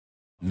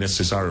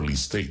necessarily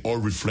state or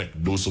reflect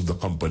those of the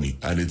company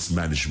and its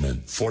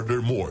management.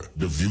 Furthermore,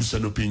 the views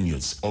and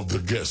opinions of the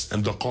guests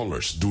and the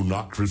callers do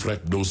not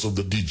reflect those of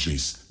the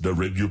DJs, the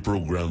radio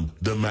program,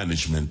 the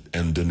management,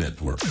 and the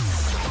network.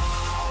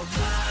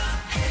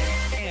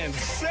 And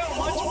so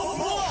much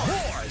more.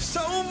 More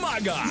sa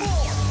umaga.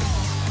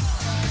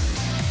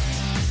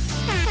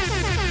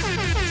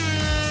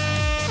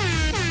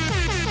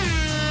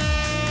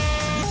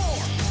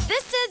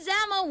 This is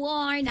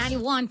MOR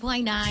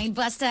 91.9.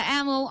 Basta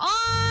MOR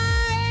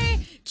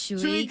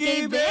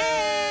Chuike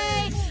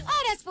Bay.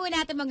 Oras po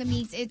natin mga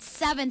mix. It's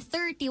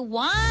 7:31.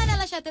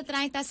 Alas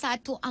 7:30 sa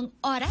ato ang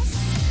oras.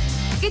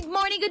 Good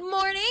morning, good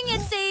morning.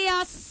 It's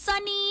a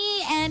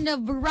sunny and a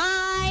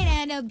bright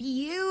and a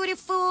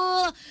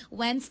beautiful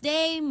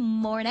Wednesday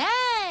morning.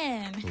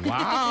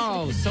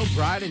 Wow, so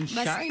bright and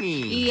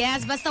shiny.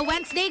 Yes, basta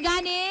Wednesday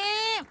gani.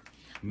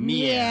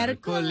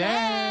 Miyerkules.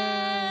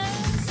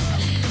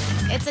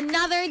 It's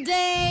another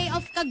day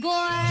of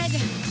kagod.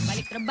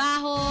 Balik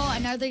trabaho.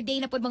 Another day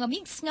na po mga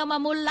mix nga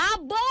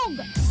mamulabog.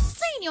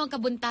 Sa inyo ang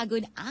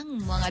kabuntagod ang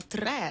mga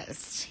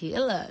tres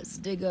hilas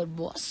de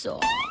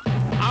garboso.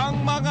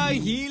 Ang mga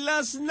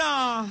hilas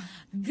na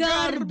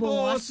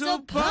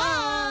Garboso pa!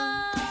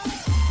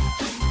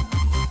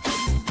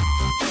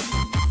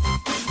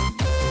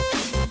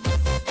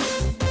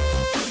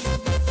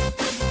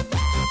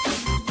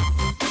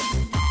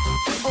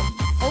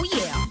 Oh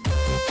yeah.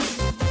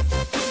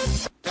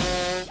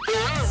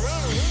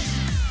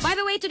 By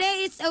the way,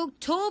 today is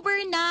October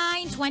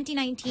 9,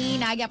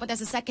 2019. Aga po tayo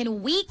sa second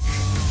week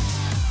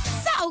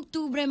sa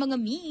October, mga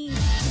mi.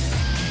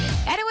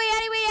 Anyway.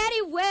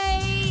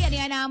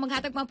 Yan ang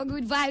maghatag mga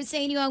pag-good vibes sa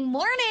inyo ang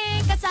morning.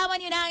 Kasama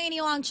niyo na ang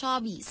inyong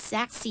chubby,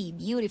 sexy,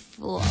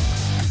 beautiful.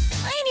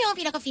 Ay, inyo ang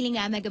pinaka-feeling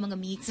nga mga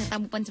mix.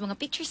 Natamupan sa mga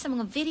pictures, sa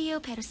mga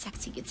video, pero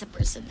sexy good sa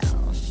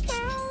personal.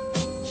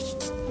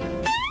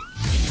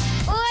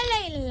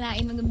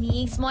 Lain mga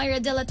mix. Moira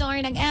De La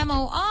Torre ng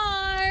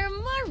MOR.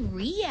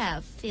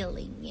 Maria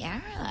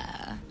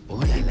Filingera.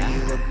 Huwag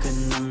ka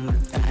nang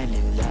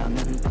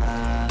mag-alilangan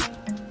pa.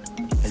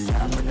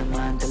 Alam mo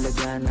naman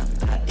talaga na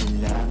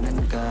kailangan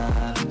ka.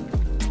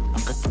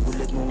 Ang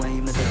katulad mo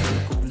ay matagal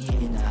kong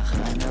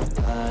hinahanap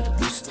at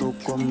gusto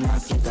kong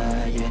makita,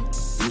 yeah.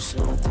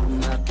 Gusto kong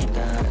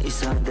makita,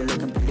 isang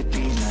dalagang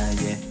Pilipina,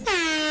 yeah.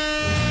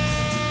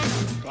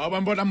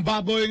 Kabambot ang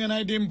baboy nga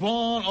na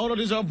idimpon. Oro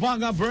di sa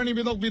baga, Bernie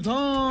Bitok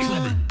Bitok.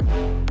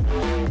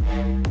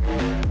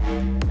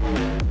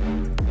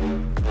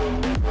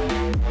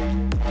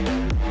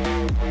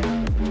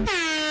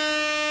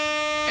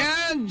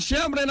 And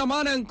syempre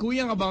naman ang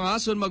kuyang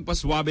abangason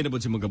magpaswabe na po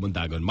si mga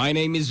buntagon. My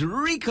name is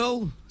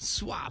Rico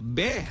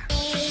Suabe.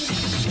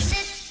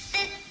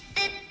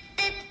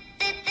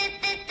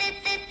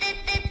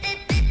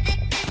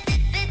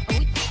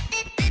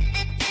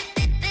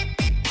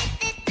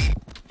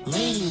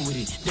 Lean with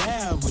it,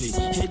 dab with it,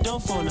 hit don't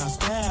phone, I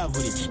stab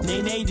with it.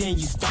 Nay, then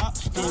you stop,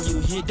 then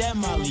you hit that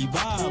Molly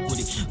Bob with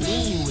it.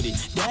 Lean with it,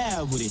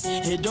 dab with it,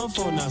 hit don't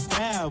phone, I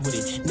stab with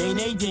it.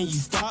 Nay, then you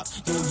stop,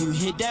 then you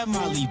hit that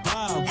Molly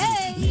Bob with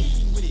it.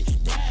 Lean with it,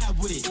 dab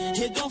with it,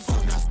 hit don't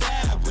phone, I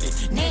stab with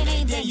it.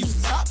 Nay, then you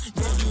stop,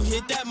 then you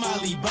hit that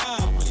Molly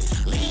Bob with it.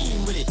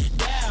 Lean with it,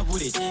 dab with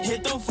it,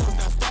 hit don't phone,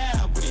 I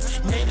stab with it.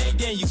 Nay,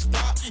 then you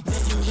stop,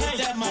 then you hit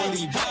that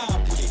Molly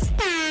Bob with it.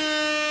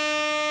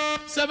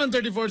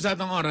 7:34 sa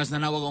atong oras,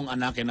 nanawag kong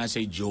anak na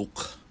say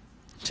joke.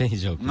 Say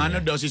joke.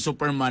 Ngano daw si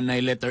Superman na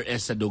letter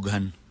S sa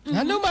dughan?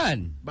 Ano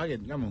man?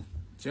 Bakit? Kamo?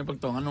 Sino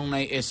pagtong? Anong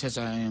na-S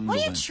sa yung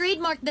Why dughan? you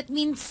trademark that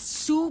means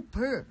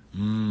super?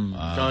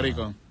 Sorry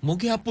ko.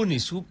 Mugi hapon ni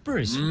super.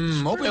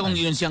 Mo pa kung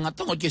yun siya nga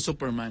tungod kay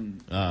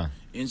Superman.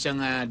 Yun siya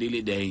nga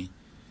dili day.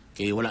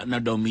 Kay wala na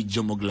daw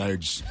medium o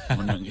large.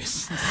 Munang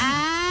S.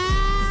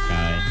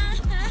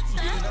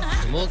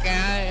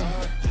 Mukay.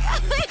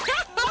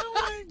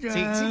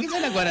 Sige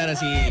sa nagwala na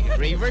si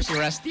Raver, si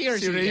Rusty, or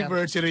Si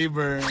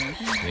Raver.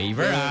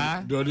 Raver,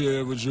 Daddy, I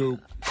have a joke.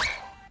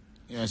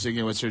 Yeah, sige,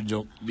 what's your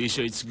joke? Be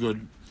sure it's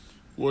good.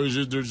 Why is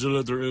it there's a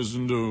letter S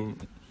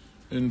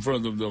in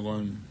front of the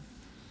one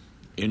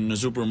in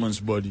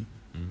Superman's body?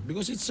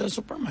 Because it's a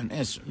Superman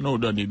S. No,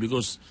 Daddy,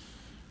 because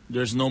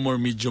there's no more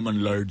medium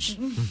and large.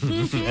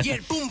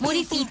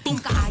 Muli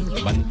fitting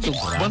kaayo.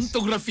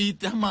 Bantog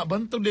graffiti. Tama,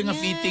 bantog din nga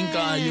fitting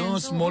kaayo.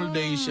 Small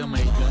day siya, my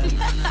God.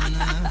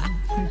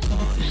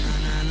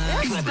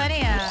 That's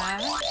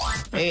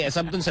funny,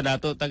 sabton sa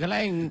dato,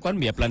 tagalaing kwan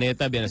biya,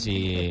 planeta biya na si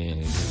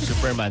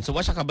Superman. So,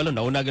 wasa kabalon,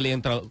 nauna gali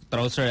yung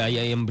trouser,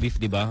 ay ang brief,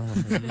 di ba?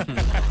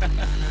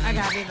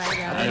 Agabi ba?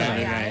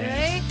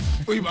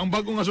 Uy, ang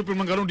bago nga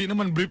Superman karon di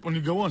naman brief on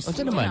gawas.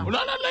 Ano naman?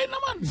 Wala na, lain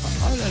naman.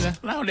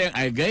 Wala na yung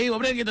ay gay.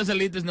 Wala kita sa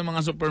latest ng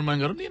mga Superman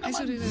karon. Di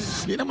naman.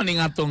 Di naman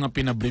yung ato nga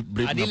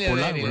pinabrief-brief na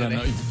pula. Wala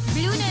na.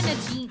 Blue na na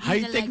jean.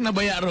 High-tech na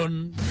ba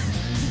yaron?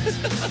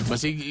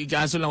 Basi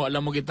kaso lang wala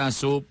mo kita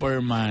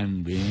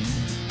Superman, be.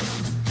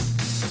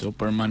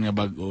 Superman nga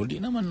bago. Di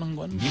naman lang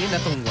kwan. Dili na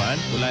tong kwan.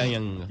 Wala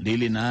yung...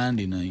 Dili na,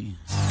 di na eh.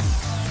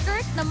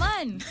 Skirt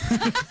naman.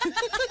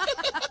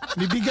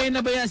 Bibigay na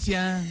ba yan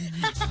siya?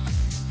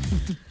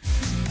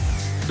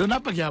 Doon na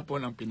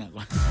paghapon ang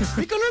pinaka.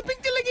 May color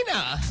pink ka lagi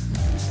na.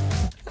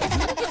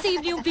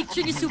 Save niyo yung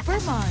picture ni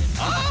Superman.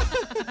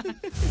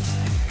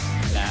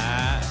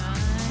 La.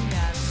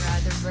 Ayan,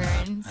 Brother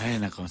Burns.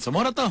 Ay, nako. So,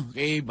 mura to.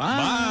 Okay,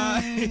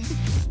 bye.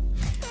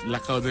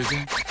 Lakaw doon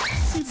siya.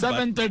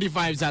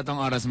 7:35 sa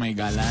atong oras, may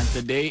gala.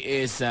 Today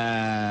is,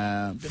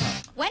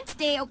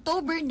 Wednesday,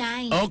 October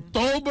 9.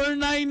 October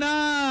 9 na!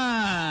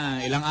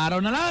 Ilang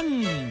araw na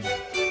lang.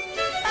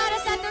 Para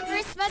sa ating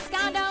Christmas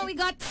countdown, we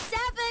got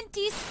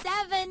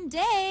 77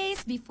 days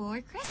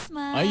before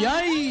Christmas. Ay,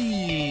 ay!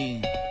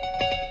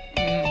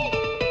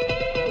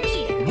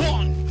 1,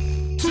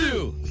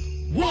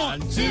 2,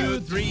 1, 2,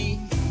 3.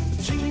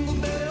 Jingle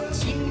bell,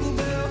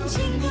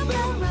 jingle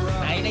bell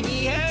rock. Ay,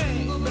 nag-ihay.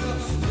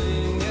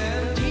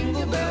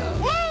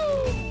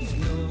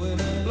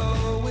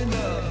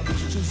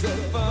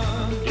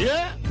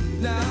 Yeah!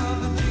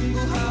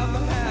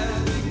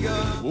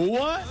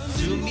 What?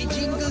 Jimmy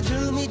jingle,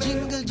 Jimmy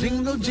jingle,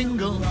 Jingle,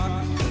 jingle.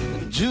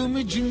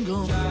 Jimmy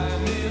jingle.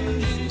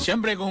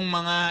 Siyempre, kung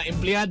mga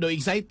empleyado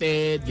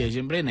excited, kaya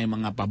siyempre, na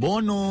yung mga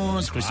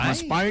pabonus,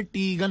 Christmas Ay.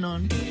 party,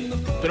 ganon.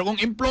 Pero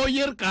kung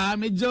employer ka,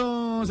 medyo,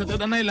 sa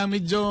tatanay lang,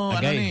 medyo,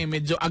 Agay.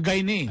 medyo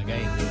agay ni.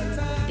 Okay.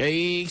 Kay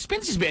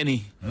expenses ba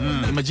ni?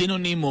 Imagine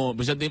ni mo,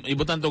 basta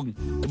ibutan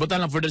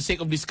lang for the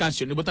sake of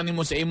discussion, ibutan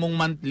nimo sa imong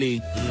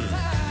monthly.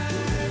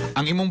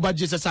 Ang imong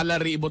budget sa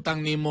salary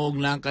ibutang nimo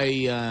na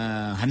kay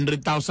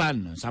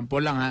 100,000.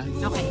 Sample lang ha.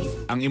 Okay.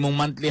 Ang imong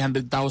monthly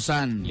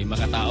 100,000. 5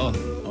 ka tao.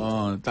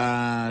 Oh,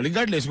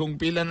 regardless kung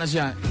pila na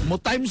siya, mo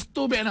times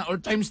 2 ba na or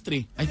times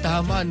 3. Ay,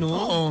 tama, no?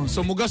 Oo, so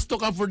mo gasto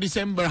ka for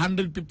December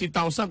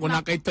 150,000 kung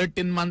na kay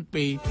 13 month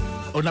pay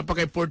o na pa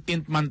kay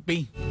 14th month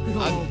pay.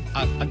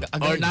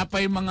 Or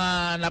napay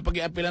mga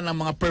napag-iapilan ng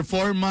mga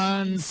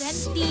performance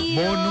Incentives.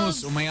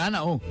 bonus o may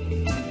ana o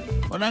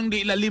nang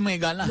di ilalim may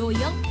gala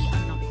Loyalty,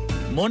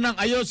 ano? mo nang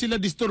ayaw sila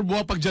disturbo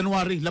pag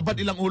January labad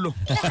ilang ulo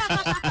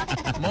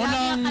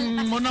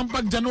mo nang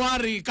pag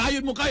January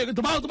kayon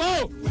tumaw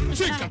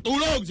sig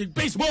katulog sig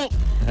Facebook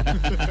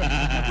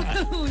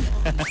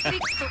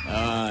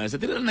sa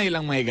tira na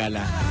ilang may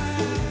gala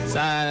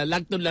sa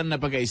lagtod lang na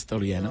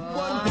pagka-istorya no.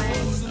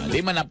 Di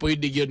man na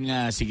pwede yun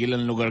nga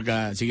sigilang lugar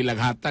ka, sigilang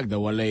hatag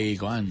daw walay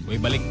kuan.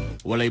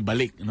 Walay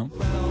balik, no?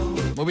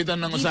 Mabitan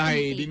ng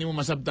usahay, di mo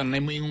masabtan na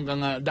mo ingon ka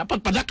nga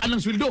dapat padakan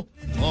ng sweldo.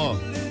 Oh.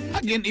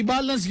 Again,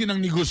 i-balance yun ang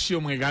negosyo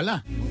mga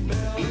gala.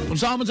 Kung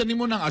saan man sa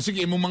nimo nang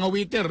sige imong mga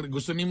waiter,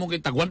 gusto nimo kay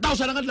tag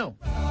 1,000 ang adlaw.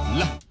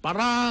 La,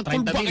 para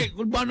 30,000.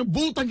 kung ba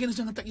bultan kina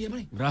sa nga tag-iya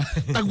ba.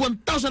 Tag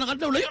 1,000 ang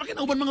adlaw, layo ra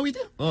kina uban mga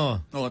waiter. Oh.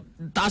 Oh,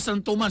 taas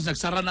ng 2 months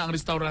nagsara na ang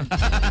restaurant.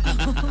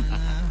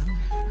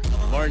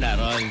 More na,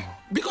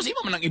 Ron. Because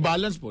ima man ang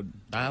i-balance pod.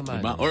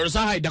 Tama. Diba? Or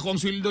usahay, dako ang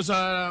sweldo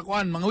sa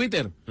kuan mga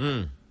waiter.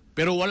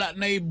 Pero wala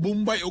na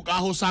bumbay o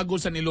kaho-sago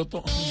sa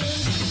niluto.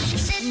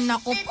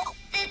 Naku po.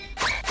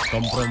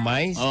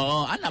 Compromise?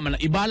 Oo,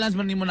 man i-balance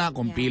man nimo na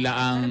kung pila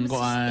ang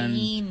kuan,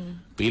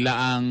 pila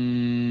ang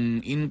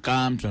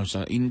income, so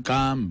sa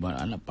income,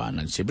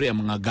 siyempre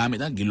ang mga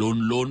gamit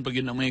gilon-loan pag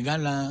yun ang may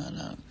gala.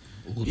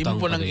 Iba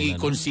po nang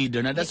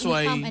i-consider na that's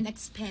why income and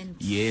expense.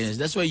 Yes,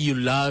 that's why you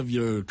love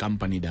your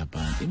company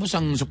dapat. Imo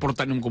sang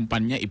suportan ng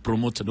kumpanya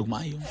i-promote sa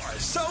dugmayo.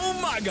 Sa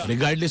umaga.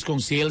 Regardless kung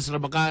sales ra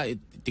ba ka,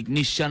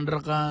 technician ra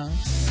ka,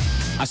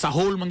 as a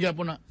whole man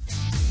gyapon na.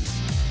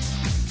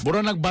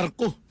 Bura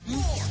nagbarko.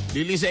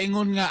 Dili sa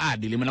ingon nga,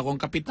 dili man ako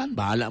ang kapitan,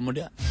 bahala mo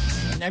dia.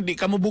 Di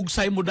ka mo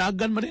bugsay mo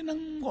dagan man rin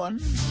ang kuan.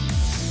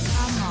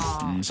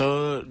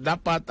 So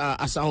dapat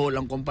as a whole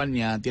ang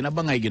kumpanya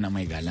tinabangay gyud ang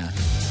may gala.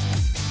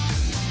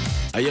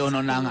 Ayaw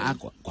na nga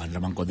ako. Kuan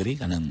ramang ko diri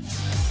kanang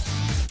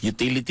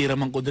utility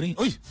ramang ko diri.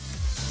 Uy!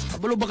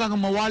 Kabalo ba kang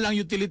mawala ang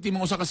utility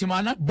mga usa ka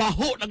semana?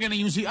 Baho na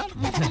ganyan yung CR.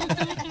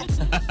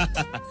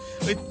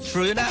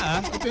 True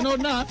na,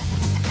 Tinod na.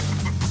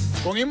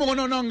 Kung imo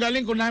kuno ang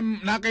galing kung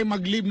na kay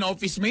mag-leave na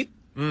office mate.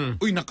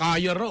 Uy,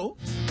 nakaya ra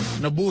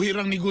Nabuhi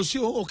rang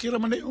negosyo. Okay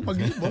ra man na yung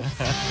mag-leave.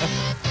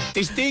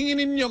 Testingin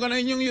ninyo kana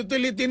inyong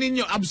utility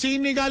ninyo.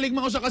 Absini galing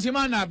mga usa ka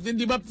semana.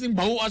 Hindi ba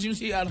bahuas yung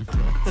CR?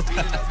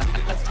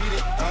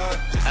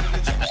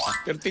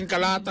 Perting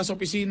kalata sa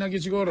opisina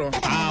gyud siguro.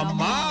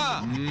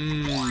 Tama!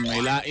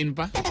 May lain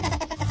pa.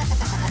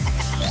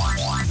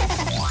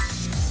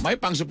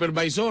 May pang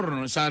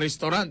supervisor sa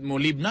restaurant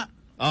mo leave na.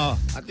 Oh.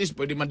 At least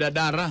pwede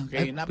madadara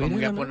kay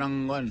napamagya po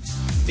ng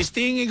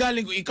testingi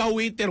galing ko ikaw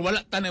waiter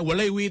wala tanay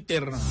walay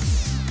waiter.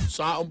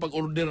 Saong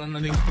pag-order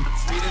na ning.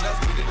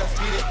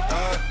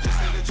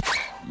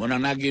 Muna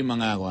nagi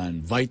mga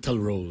vital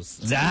roles.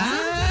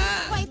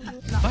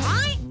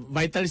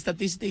 Vital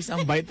statistics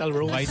ang vital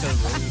roles. Vital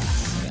roles.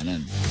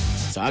 Ganun.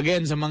 So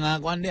again sa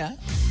mga kuan dia.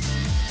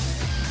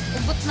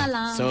 Ubot na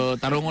lang. So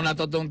tarungon na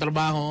to tong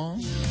trabaho.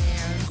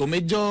 Kung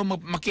medyo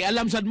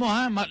makialam sad mo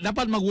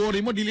dapat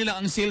mag-worry mo dili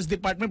lang ang sales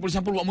department for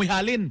example wa mo'y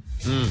halin.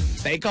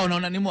 Ta ikaw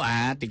na nimo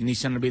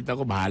technician na bita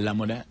ko bahala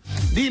mo na.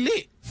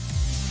 Dili.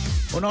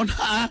 Una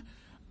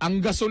ang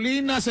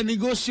gasolina sa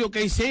negosyo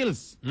kay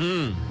sales.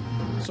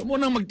 So mo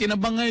nang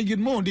magtinabangay gid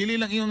mo, dili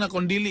lang iyo nga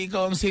kung dili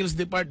ikaw ang sales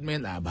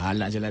department,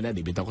 bahala sila da,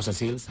 di bitaw ko sa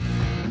sales.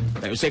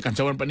 Tayo say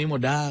kansawan pa nimo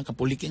da,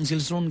 kapuliking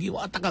sales room gi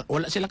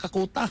wala sila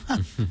kakuta.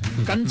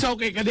 Kansaw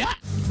kay kadya.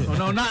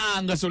 Una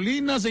na ang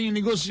gasolina sa inyong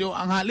negosyo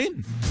ang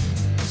halin.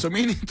 So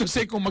meaning to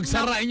say, kung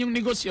magsara inyong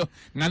negosyo,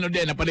 ngano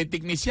de, napalit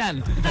technician.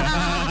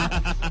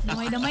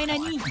 Damay-damay na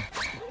ni.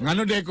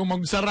 Ngano de, kung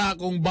magsara,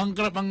 kung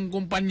bankrupt ang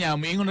kumpanya,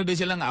 maingon na de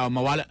sila nga,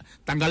 mawala,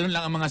 tanggalon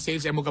lang ang mga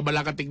sales, mo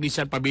kabala ka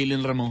technician,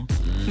 pabilin ra mo.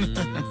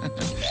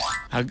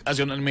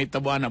 Asyon may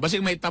tabo na. Basta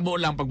may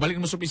tabo lang, pagbalik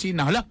mo sa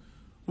opisina, hala,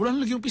 wala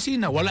na lagi yung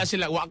opisina. Wala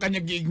sila, wala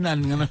kanya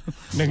giignan.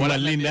 Wala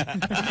na.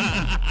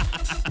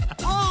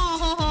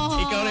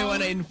 Ikaw rin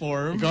wanna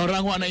inform? Ikaw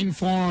rin wanna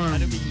inform.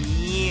 Ano bigyan?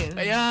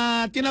 Kaya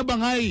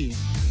tinabangay.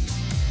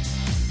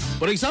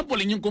 For example,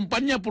 inyong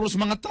kumpanya puros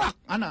mga truck,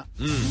 ana.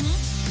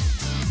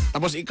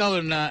 Tapos ikaw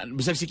na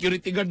bisag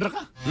security guard ra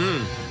ka.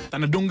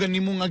 Tanadunggan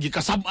nimo nga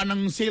gikasab-an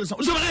ng sales.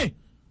 Unsa man eh?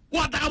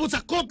 Wa ta kabot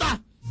sa kota.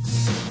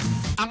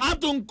 Ang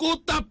atong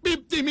kota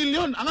 50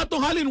 million, ang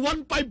atong halin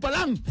 1.5 pa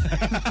lang.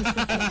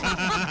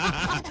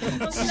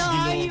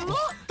 Layo.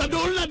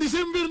 Tadol na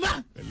December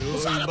na.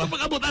 Sana pa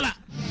pag-abot ana.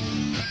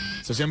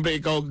 So siyempre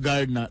ikaw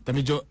guard na,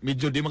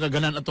 medyo di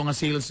makaganan ato nga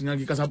sales nga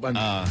gikasaban.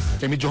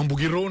 Kaya medyo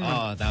hambugiro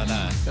na. Tama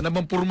na. Kana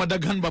bang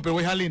purmadaghan ba pero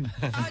way halin.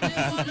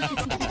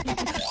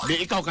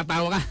 Di ikaw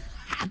katawa ka.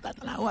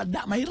 Tatalawa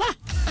da mayra.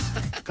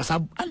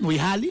 Kasaban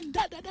way halin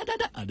da.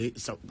 Adi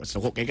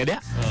suko kay kadya.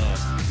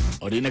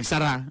 O di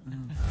nagsara.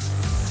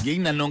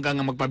 Ging nanong ka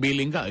nga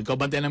magpabiling ka. Ikaw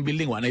bantay ng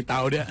building, wa na'y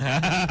tao dia.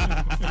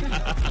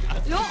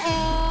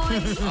 Looy.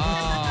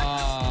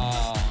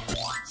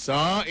 So,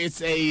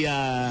 it's a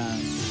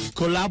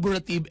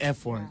collaborative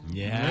effort.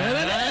 Yeah.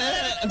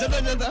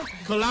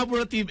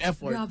 Collaborative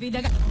effort. Grabe,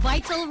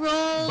 vital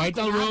role.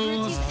 Vital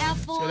role. Collaborative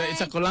effort. So,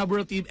 it's a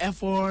collaborative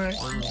effort.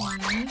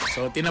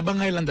 So,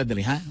 tinabangay lang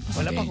dadali, ha?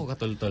 Wala pa ko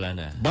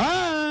katultulan na.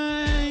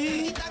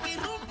 Bye!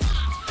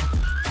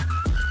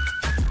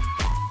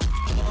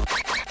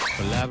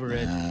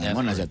 Collaborate.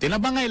 Mo na siya.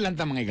 Tinabangay lang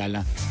ta mga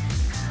igala.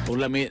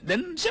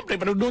 Then, siyempre,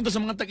 pero doon to sa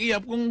mga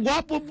takiyap, kung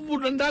gwapo po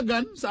ang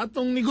dagan sa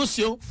atong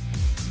negosyo,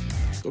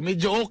 kung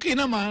medyo okay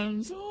naman,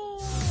 so,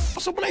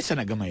 pasubalay sa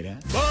nagamay na.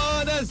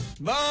 Bonus!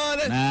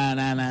 Bonus! Na.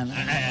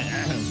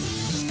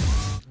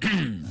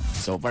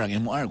 So, parang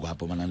MR,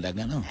 gwapo man ang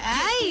dagan, no?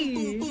 Ay!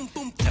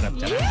 Charap.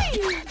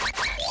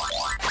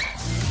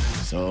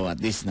 So,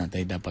 at least na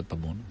tayo dapat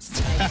pa-bonus.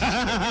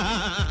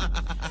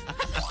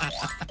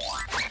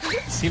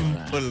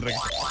 Simple rin.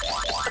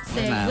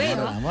 Segue,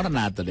 no? Mora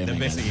na ito. The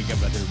best sige ka,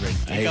 Brother Brent.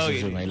 Ay,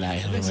 susunod lahi.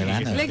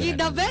 Lagi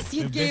the best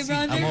yun kay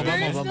Brother Amo ba,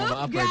 Birds, amo ba, no?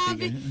 amo ba,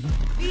 Grabe.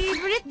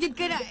 Favorite yun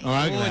ka na.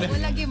 Wala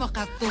lagi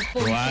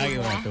makatupong. Huwag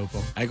yung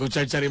matupong. Ay, kung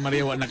Chari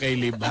Maria, wala na kay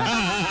Lib.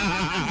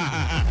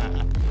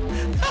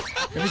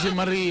 Kasi si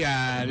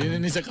Maria,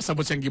 din sa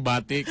kasabot siyang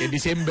gibati, kay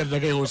December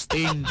na kay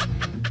hosting.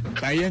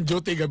 Kaya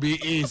duty gabi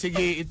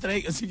sige,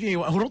 itry, sige,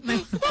 hurot na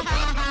yun.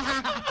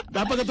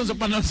 Dapat ito sa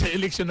panahon sa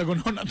election na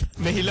gano'n.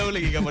 Nahilaw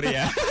lagi ka,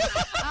 Maria.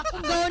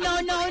 Ako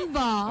noon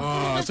ba?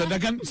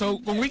 So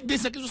kung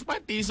weekdays na Christmas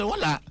party, so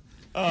wala.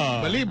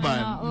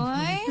 Baliban.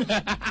 Oy.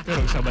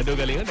 Pero Sabado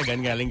galing,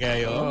 nagan-galing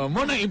kayo.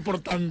 Mo na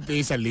importante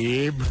sa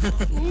lib.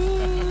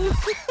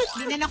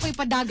 Hindi na ako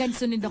ipadagan,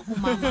 sunod ako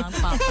mama ang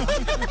papa.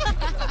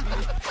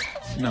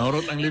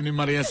 Nahurot ang lib ni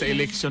Maria sa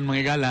election,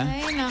 mga gala.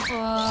 Ay, nako.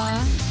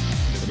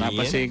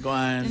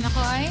 Napasikuan. Nako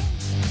ay.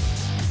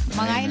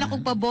 Mga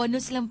akong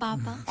pa-bonus lang,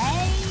 papa.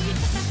 Ay!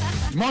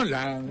 Mo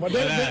lang.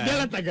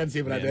 Dala tagan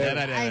si brother.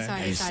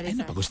 Ay, sorry. Ay,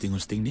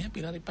 napagusting-usting niya.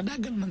 Pila rin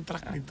padagan ng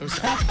truck dito.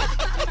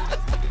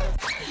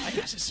 Ay,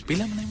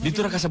 pila mo na yung Dito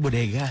ra ka sa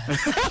bodega.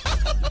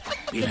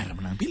 Pila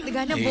naman ang pila.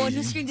 Nagana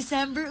bonus yung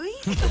December, uy.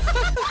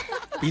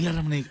 Pila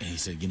naman na yung... Ay,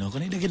 sa ginawa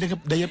ko na yung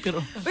diaper.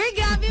 Uy,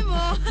 grabe mo.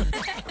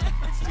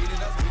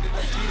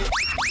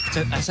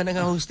 Asa na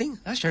nga hosting?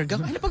 Sure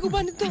gang. Ay,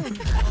 napaguban ito.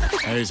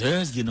 Ay,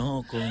 sis, ginawa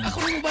ko. Ako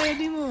na mabayad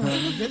din mo.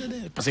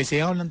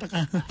 Pasaysayaw lang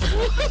taka.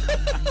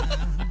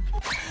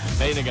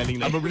 Ay, nagaling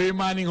na. Ang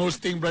problema ning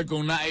hosting, Brad,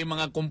 kung naay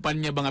mga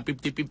kumpanya ba nga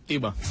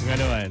 50-50 ba? Nga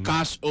naman.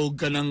 Cash o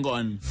ka ng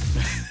goan.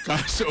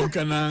 Cash o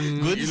ka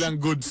ng ilang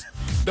goods.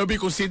 Dabi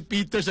kung St.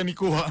 Peter's ang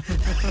ikuha.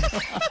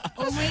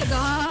 Oh my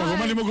God. Pag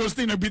umali mo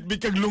hosting,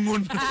 nagbitbit kag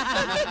lungon.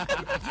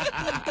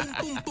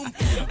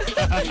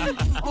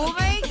 Oh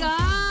my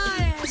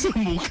God.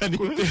 Sumuka ni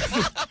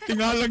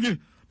Tingalang yun.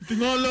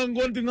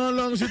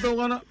 Tingalang sitaw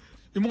ka na.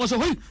 Yung mga sa,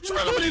 hoy,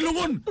 sumala naman yung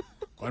lungon.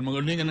 Kuhan mga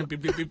ulingan ng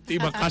 50-50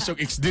 ba, cash o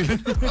X-deal.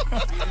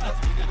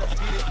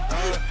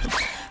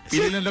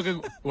 Pili lang lang,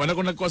 wala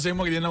ko nagkuha sa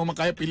imo, hindi na ako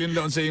makaya, pili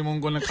lang sa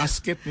imong ko ng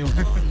casket.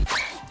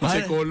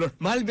 Kasi color.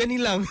 Mahal ba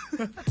nilang?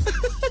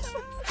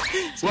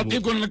 What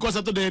if kung nagkuha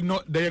sa to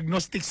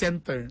diagnostic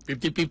center,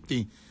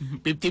 50-50.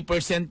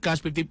 50%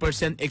 cash,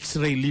 50%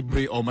 x-ray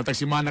libre. O, matag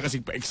si Mana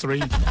kasi pa x-ray.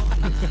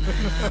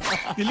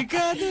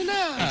 Delikado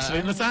na.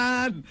 X-ray na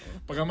saan?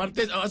 Pagka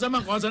Martes, o,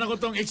 asama, kung saan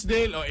ako tong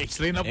x-deal, o,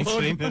 x-ray na po.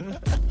 X-ray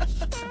na.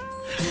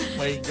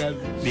 My God.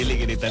 Dili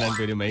ganitanan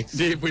pwede ma-X.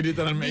 Di, pwede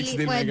tanan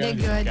ma-x-deal. Pwede,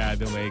 good.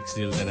 Delikado ma-X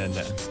deal tanan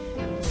na.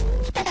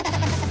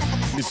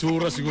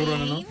 Bisura siguro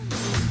na, no?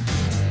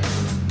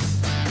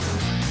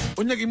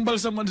 Unyag imbal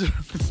sa man.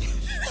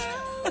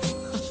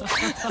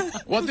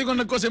 Wati ko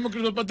nagkuha sa mga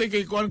kriminal pati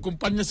kay kuhan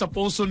kumpanya sa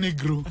Poso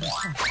Negro.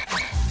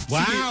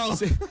 Wow!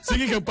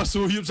 Sige kang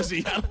pasuyop sa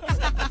siya.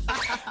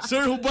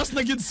 Sir, hubas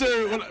na gid,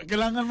 sir.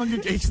 Kailangan man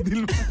gid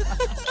X-deal.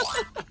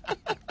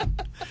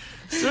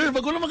 Sir,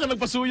 bago naman ka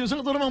nagpasuyo. Sir,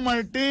 ito namang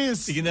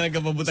Martes. Sige na lang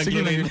kapabutang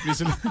Sige chlorine. na,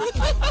 please.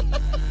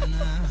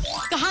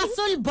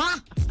 Kahasol ba?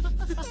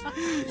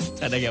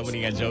 Sana kaya mo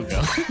nga joke.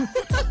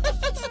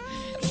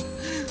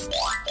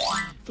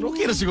 Pero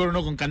okay na siguro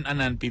no kung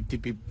kananan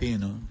 50-50,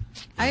 no?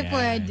 Ay,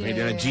 pwede.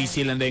 Pwede na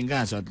GC lang din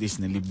ka, so at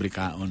least nalibre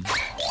kaon.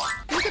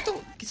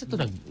 Kisa to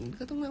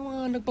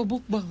mga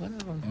nagpabook ba?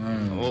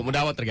 O,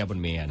 mudawat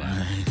tagapon may yan.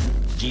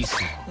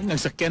 GC.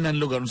 Nagsakyan ng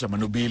lugar sa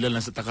Manubila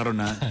lang sa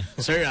Takaron na.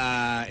 Sir,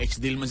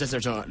 X-deal man sa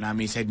sir. So,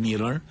 nami side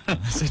mirror.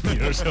 Side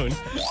mirror zone.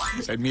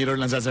 Side mirror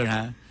lang sa sir,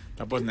 ha?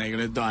 Tapos na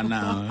ganito,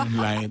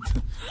 light.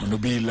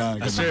 Manubila.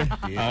 Sir,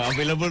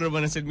 available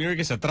naman ang side mirror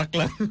kasi sa truck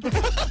lang.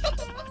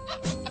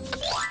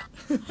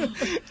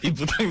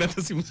 Ibutang na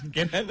to si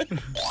Musakyanan.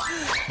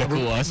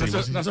 Nakuha si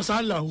Nasa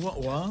sala.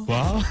 Wow.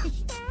 Wow.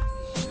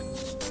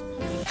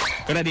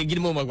 Kaya di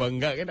mo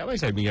magwangga. Kaya naman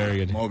side mirror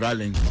yun. Mo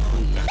galing.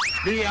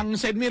 Di, ang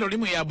side mirror, di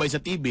mo iabay sa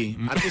TV.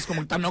 At least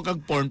kung magtanaw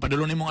kag porn,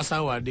 padulong ni mong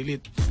asawa,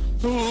 delete.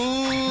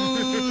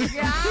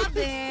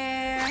 Grabe.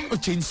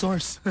 Change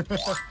source.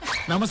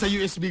 Naman sa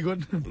USB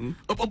gun.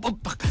 Op,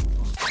 pak.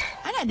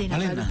 Ano din na,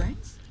 Alin na?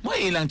 Burns? Mo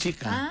ilang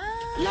chika.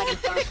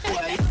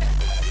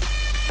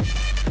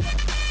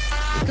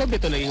 Ikaw ba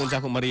ito nag-ingon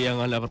sa akong Maria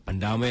nga lapat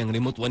pandamay ang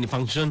remote one ni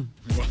function?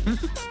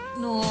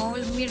 No,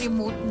 may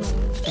remote no.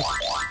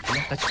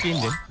 Touchscreen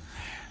din.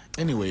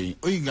 Anyway,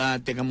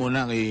 teka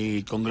muna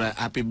kay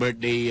happy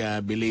birthday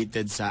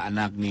belated sa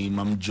anak ni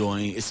Ma'am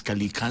Joy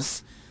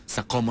Escalicas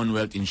sa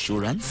Commonwealth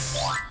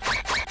Insurance.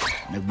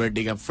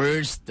 Nag-birthday ka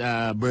first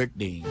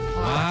birthday.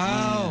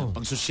 Wow!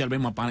 Pang social ba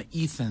yung mga pangalan?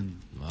 Ethan.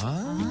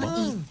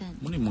 Ethan.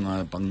 Muna yung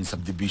mga pang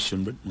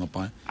subdivision ba? Mga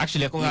pangalan.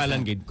 Actually, ako nga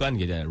alam,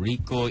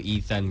 Rico,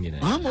 Ethan, gina.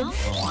 Mo?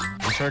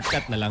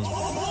 Shortcut na lang.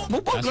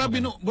 Mo pa,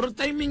 grabe no. Bro,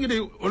 timing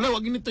gina. Wala,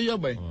 wag ganito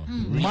yabay.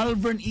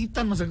 Malvern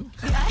Ethan, masago.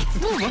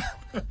 Mo ba?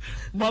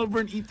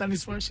 Malvern Ethan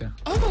is for siya.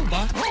 Ano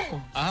ba?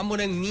 Mo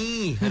ng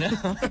ni.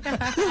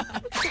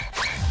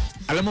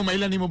 Alam mo,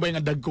 mailan mo ba yung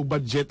dagko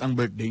budget ang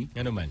birthday?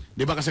 Ano man?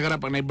 Di ba kasi karap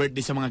pag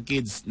na-birthday sa mga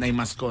kids, na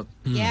mascot?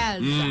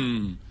 Yes.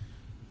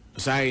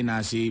 Say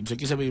na si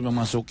sabi ng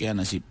mga sukya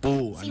na si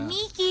Pooh, Si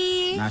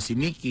Mickey. na si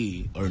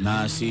Mickey or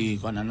na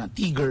si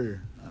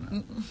Tiger,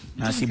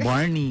 na si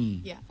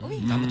Barney. Yeah.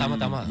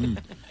 Tama.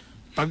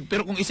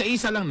 Pero kung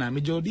isa-isa lang na,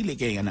 medyo dili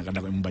kay anak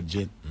kada yung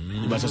budget.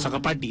 Diba sa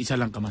party isa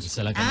lang kamas.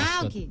 Isa lang ka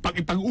mascot. Okay. Pag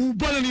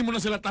ipag-uba na mo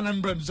na sila tanan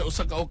brand sa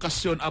usa ka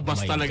okasyon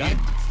abas Oh my talaga.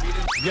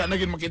 Diya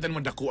naging makita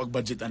mo dako ag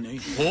budget ani.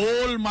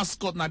 Whole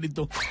mascot na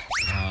dito.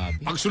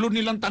 Grabe. Pag sulod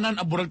nilang tanan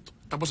aburag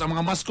tapos ang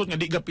mga mascot nga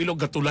di gapilog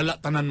gatulala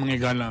tanan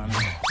mga gala.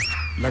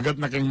 Lagat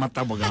na kayong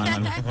mata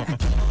baganan.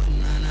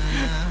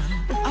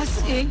 As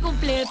in,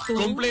 kompleto.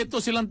 Kompleto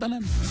silang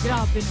tanan.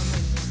 Grabe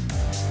naman.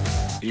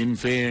 In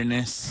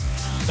fairness,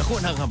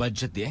 Dako na nga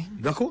budget eh.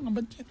 dako nga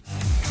budget.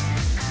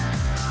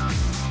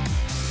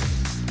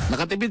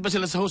 Nakatipid pa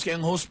sila sa host kaya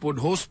ang host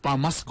food, host pa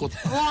mascot.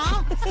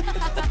 Wow.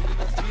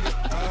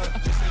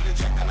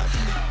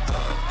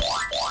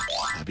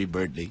 Happy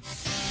birthday.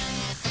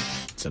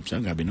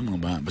 Sabsang gabi no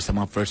mga basta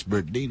mga first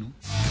birthday no.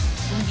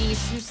 Kung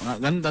issues.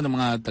 Ganda ng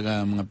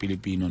mga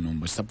Pilipino no,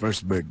 basta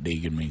first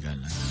birthday yun may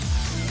gala.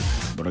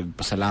 Barag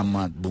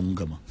pasalamat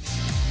bungga mo.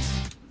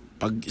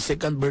 Pag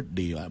second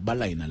birthday,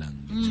 balay na lang.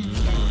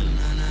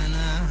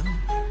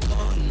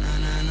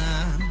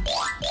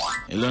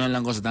 Ilo na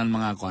lang ko sa tanang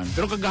mga kuan.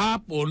 Pero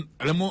kagahapon,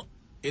 alam mo,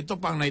 ito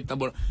pang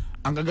naitabor.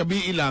 Ang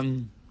kagabi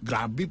ilang,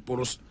 grabe,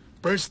 puros.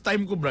 First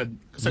time ko, Brad.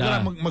 Kasi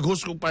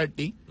mag-host ko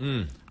party.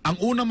 Ang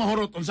una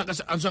mahurot, unsa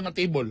nga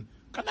table,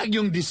 kanag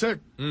yung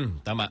dessert.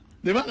 Tama.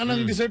 Di ba?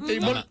 Kanang dessert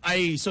table.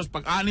 Ay, sos,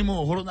 pag-ani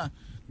mo, hurot na.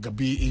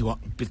 Gabi, iwa,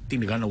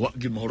 piting, nagana, wag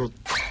yun mahurot.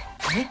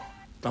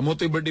 Tamo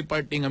to birthday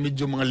party nga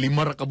medyo mga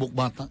 5 kabuk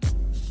bata.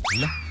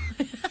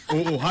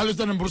 Oo, halos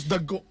na ng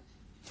brusdag ko.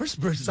 First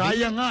birthday?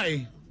 Sayang nga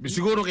eh.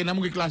 Siguro kay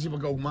namong klase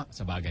pagkaugma.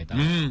 Sa bagay,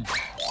 tama.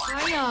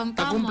 Sayang,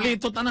 tama.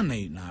 Kompleto tanan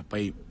eh.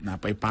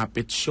 Napay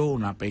puppet show,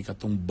 napay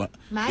katong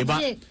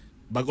Magic.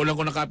 Bago lang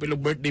ko nakapilog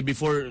birthday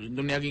before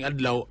nung niyaging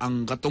adlaw,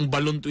 ang katong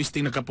balon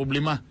twisting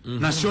nagkaproblema.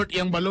 Na short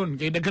iyang balon,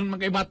 kay daghan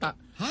man kay bata.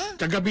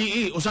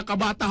 Kagabi usa ka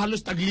bata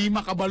halos tag 5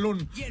 ka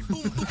balon.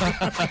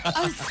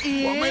 As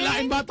in. Wa may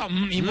lain bata.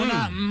 Imo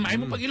na, ay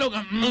mo pagilog.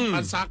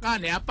 Pansaka,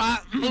 niya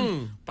pa.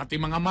 Pati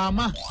mga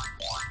mama.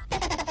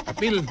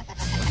 Kapil.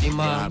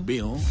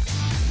 Grabe, oh.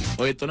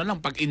 O ito na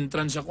lang,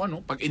 pag-entrance ako, ano?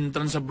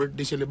 Pag-entrance sa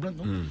birthday celebrant,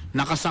 no?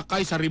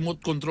 Nakasakay sa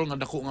remote control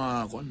nga dako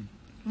nga,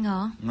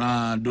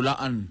 nga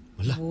dulaan.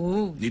 Wala.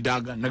 Oh. Ni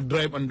Dagan.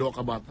 Nag-drive ang 2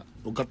 ka bata.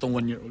 Huwag katong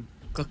 1-year-old.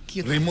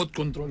 Kakit. Remote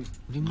control.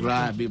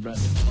 Grabe,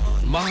 brad.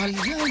 Mahal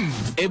yan.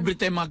 Every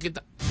time makita.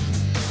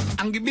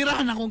 Ang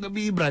gibirahan akong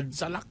gabi, brad,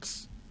 sa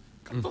Lux.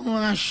 Katong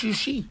mga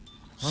sushi.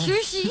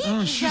 Sushi?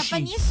 sushi.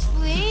 Japanese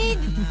food?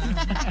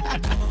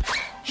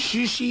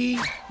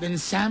 Sushi, then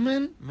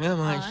salmon. Yeah,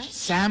 mga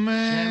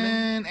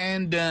Salmon,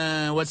 and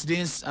what's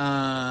this?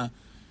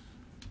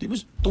 Di ba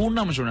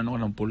tuna man siya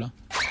ng pula?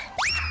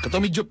 Kato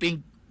medyo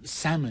pink,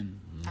 salmon.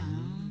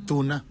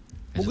 Tuna.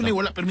 Huwag na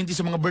wala perminti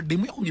sa mga birthday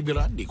mo. Akong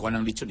gibiraan. Di ko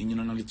ng lechon. Inyo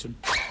na ng lechon.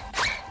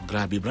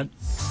 Grabe, Brad.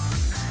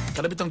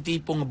 Kada bitang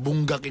tipo nga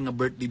bungga kay nga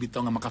birthday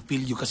bitaw nga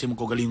maka-feel you kasi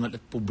magkagalingan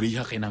at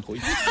pobriha kay nako.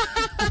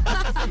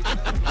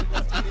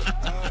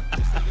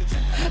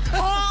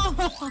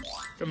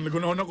 Kan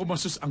nagunahon ako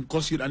masus ang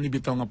cost yun ani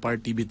bitaw nga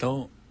party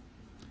bitaw.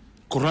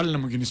 Koral na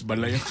maginis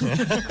balay.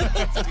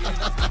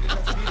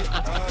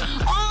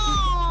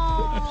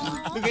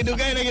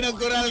 Dugay-dugay na ginang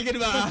koral gid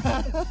ba?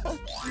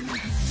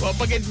 Wa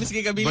pagid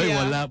miski kabili. Bay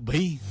wala,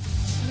 bay.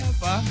 Wala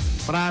pa.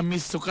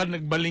 Promise, sukan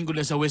nagbaling ko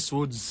na sa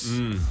Westwoods.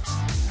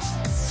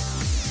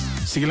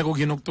 Sige lang ko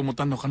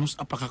ginugtumutan no, kanus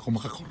apaka ko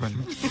makakoral.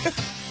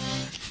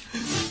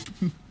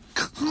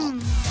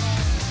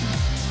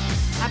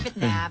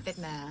 Hapit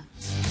na.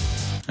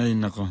 Ay,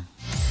 nako.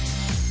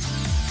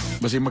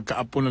 Basta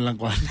magkaapo na lang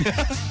ko.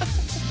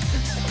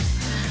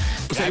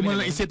 Basta mo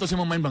lang isito sa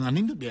mga mind bang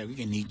anin biya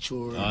kay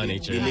nature.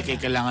 Nature. Dili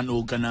kay kailangan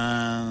og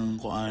kanang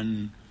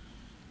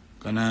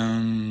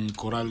kanang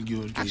coral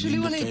gyud. Actually,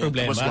 wala yung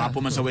problema. Mas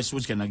wapo man sa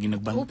Westwoods ka naging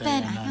nagbantay.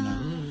 Open,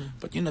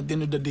 But yun, at the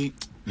end of the day,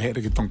 lahir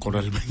kitong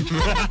coral ba?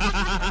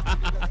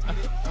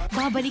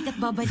 Babalik at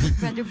babalik,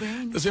 Brother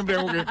Burns. Tapos siyempre,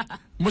 okay.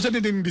 Masa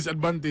din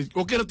disadvantage.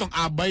 Okay na tong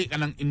abay ka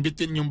nang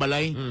in-between yung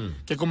balay.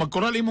 Kaya kung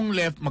mag-coral imong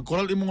left,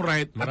 mag-coral imong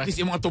right, at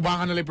least imong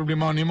atubangan na lang yung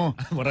problema ni mo.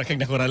 Mura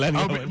kang nakuralan.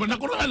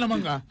 Nakuralan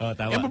naman ka.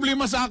 Tama. Yung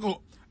problema sa ako,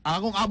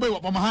 akong abay,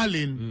 wa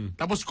pamahalin.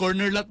 Tapos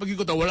corner lot, pag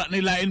ko wala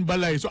na ilain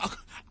balay. So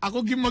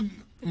ako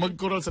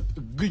mag-coral sa...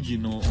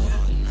 Gino.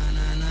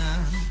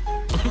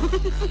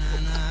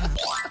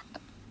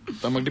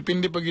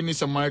 Magdepende pa gini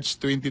sa March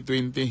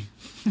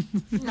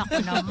 2020.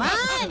 Naku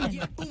naman!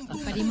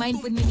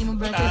 Pa-remind po ninyo mo,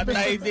 Brother Burns.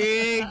 Tatay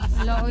Dig!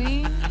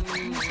 Loy,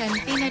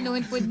 santi na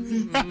noon po.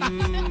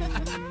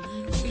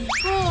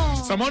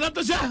 Sama na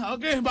to siya.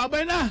 Okay,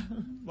 bye-bye na.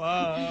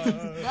 Bye!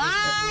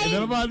 Ito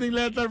na ba ating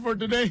letter for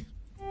today?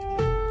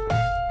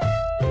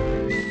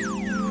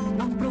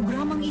 Ang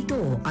programang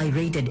ito ay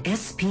rated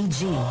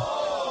SPG.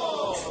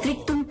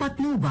 Striktong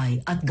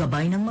patnubay at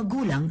gabay ng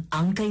magulang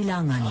ang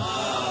kailangan.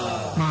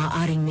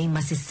 Maaaring may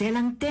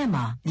masiselang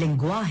tema,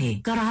 lengguwahe,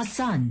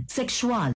 karahasan, sexual,